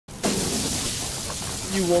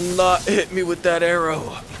You will not hit me with that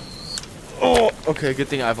arrow. Oh, okay, good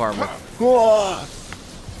thing I have armor. Oh.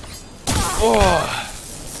 Oh.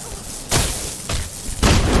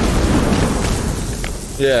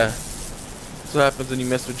 Yeah. That's what happens when you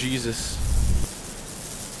mess with Jesus.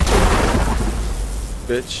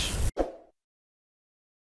 Bitch.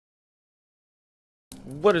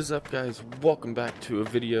 What is up, guys? Welcome back to a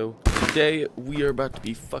video. Today we are about to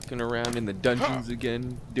be fucking around in the dungeons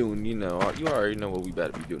again, doing, you already know what we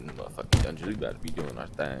about to be doing in the fucking dungeons. We about to be doing our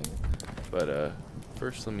thing. But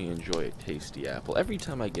first let me enjoy a tasty apple. Every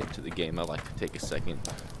time I get into the game I like to take a second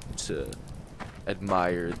to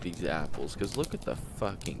admire these apples, because look at the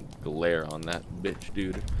fucking glare on that bitch,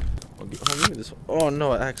 dude. Oh, give me this. Oh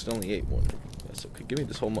no, I accidentally ate one. That's okay. Give me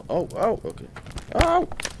this whole oh, okay. Oh!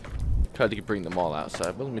 Tried to bring them all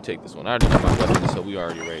outside, but let me take this one. I already got my weapon, so we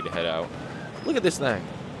already ready to head out. Look at this thing.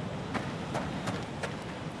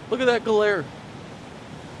 Look at that glare.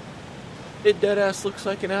 It deadass looks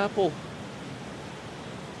like an apple.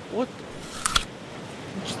 What?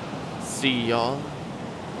 See y'all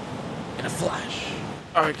in a flash.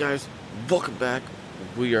 Alright guys, welcome back.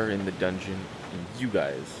 We are in the dungeon, and you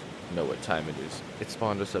guys know what time it is. It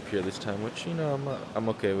spawned us up here this time, which, I'm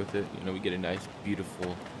okay with it. We get a nice,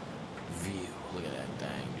 beautiful view. Look at that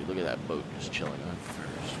thing, dude. Look at that boat just chilling on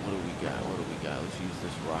first. What do we got? Let's use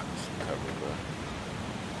this rock as some cover, bro.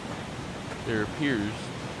 There appears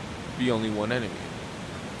to be only one enemy.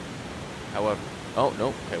 However, oh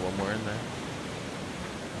no, okay, one more in there.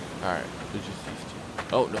 Alright, there's just these two.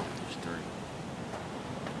 Oh no, there's three.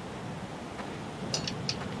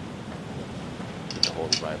 Get the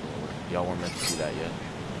Holy Bible. Y'all weren't meant to see that yet.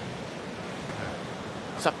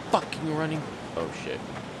 Stop fucking running. Oh shit.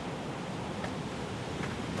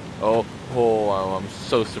 Oh, I'm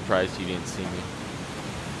so surprised he didn't see me.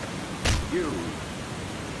 You.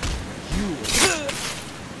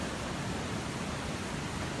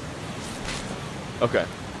 Okay.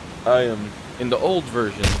 I am in the old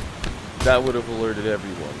version. That would have alerted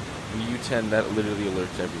everyone. In U10, that literally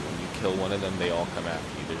alerts everyone. You kill one of them, they all come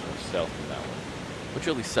after you. There's no stealth in that one, which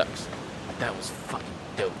really sucks. But that was fucking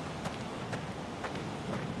dope.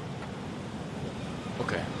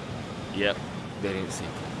 Okay. Yep. They didn't see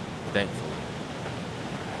me. Thankfully.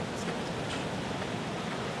 Let's get this bitch.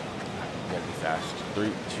 Gotta be fast. 3,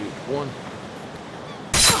 2, 1.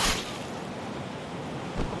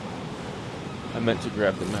 I meant to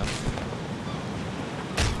grab the mouse.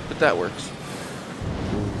 But that works.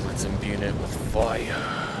 Ooh, let's imbue it with fire.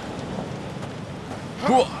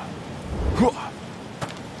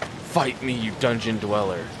 Fight me, you dungeon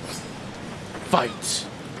dweller. Fight.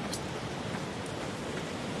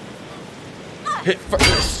 Hit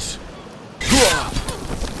first.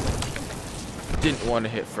 Didn't want to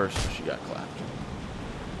hit first, so she got clapped.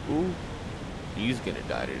 Ooh, he's gonna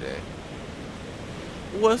die today.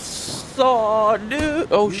 What's up, dude?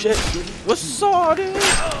 Oh shit. What's up, dude?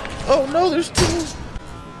 Oh no, there's two.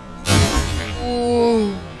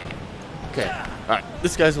 Ooh. Okay, alright.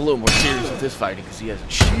 This guy's a little more serious with this fighting because he has a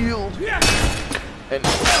shield.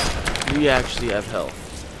 And we actually have health.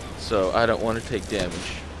 So I don't want to take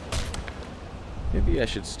damage. Maybe I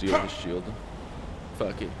should steal his shield.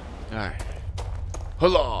 Fuck it. Alright.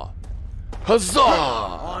 Holla! Huzzah!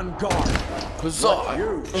 On guard! Huzzah!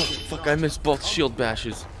 Oh, fuck, I missed both shield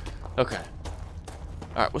bashes. Okay.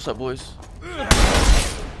 Alright, what's up, boys?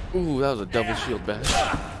 Ooh, that was a double shield bash.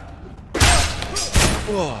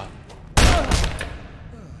 Oh.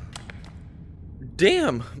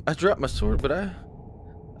 Damn! I dropped my sword, but I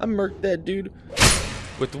murked that dude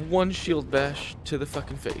with one shield bash to the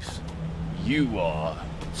fucking face. You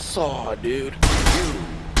saw, dude.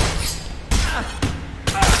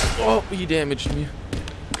 Oh, he damaged me.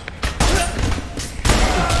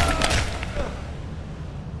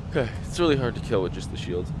 Okay, it's really hard to kill with just the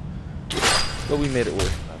shield. But we made it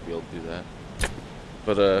work. Not be able to do that.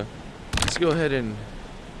 But let's go ahead and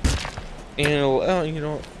you know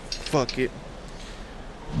what? Fuck it.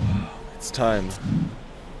 It's time.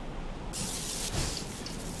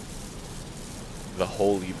 The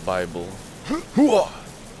Holy Bible.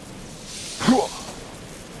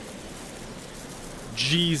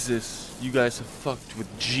 Jesus, you guys have fucked with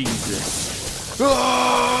Jesus.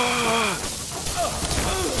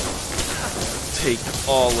 Take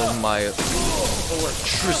all of my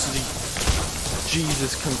electricity.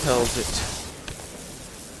 Jesus compels it.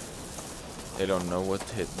 They don't know what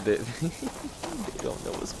to hit. They don't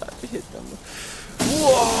know what's about to hit them.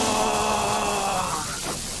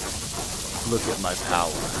 Look at my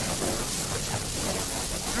power.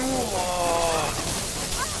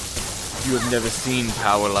 You have never seen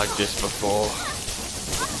power like this before.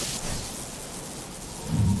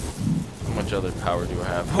 much other power do I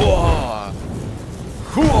have? Hooah!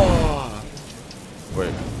 Hooah!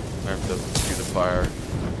 Wait, I have to do the fire.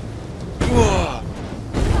 Hooah!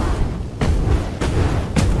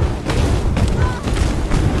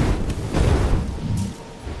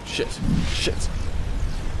 Shit, shit.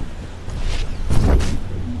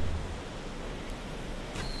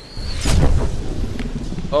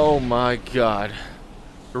 Oh my god.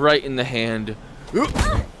 Right in the hand.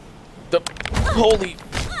 The Holy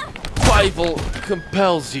Bible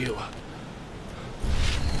compels you.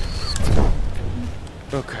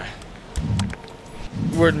 Okay.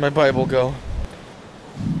 Where'd my Bible go?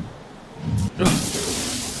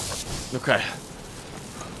 Okay.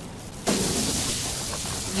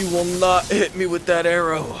 You will not hit me with that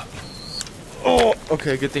arrow. Oh,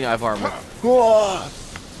 okay, good thing I have armor. Oh.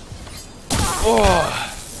 Oh.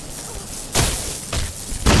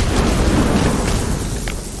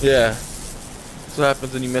 Yeah. That's what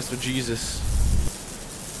happens when you mess with Jesus.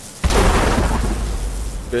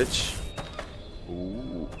 Bitch.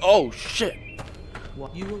 Ooh. Oh shit.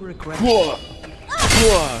 What you will regret.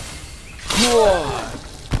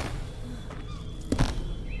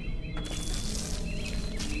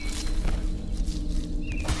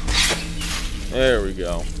 There we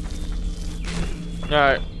go.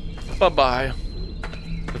 Alright. Bye-bye.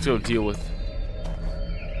 Let's go deal with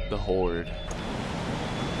the horde.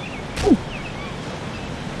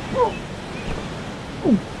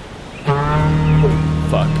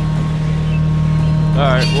 Fuck.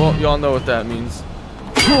 Alright, well, y'all know what that means.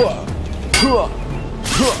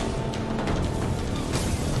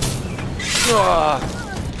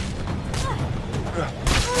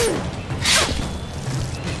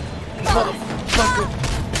 Motherfucker.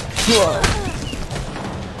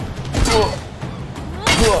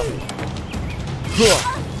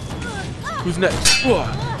 Who's next? You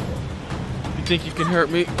think you can hurt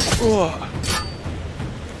me?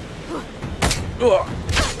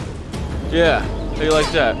 Yeah, how you like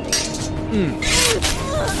that?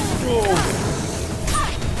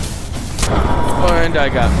 Oh, and I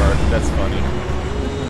got marked. That's funny.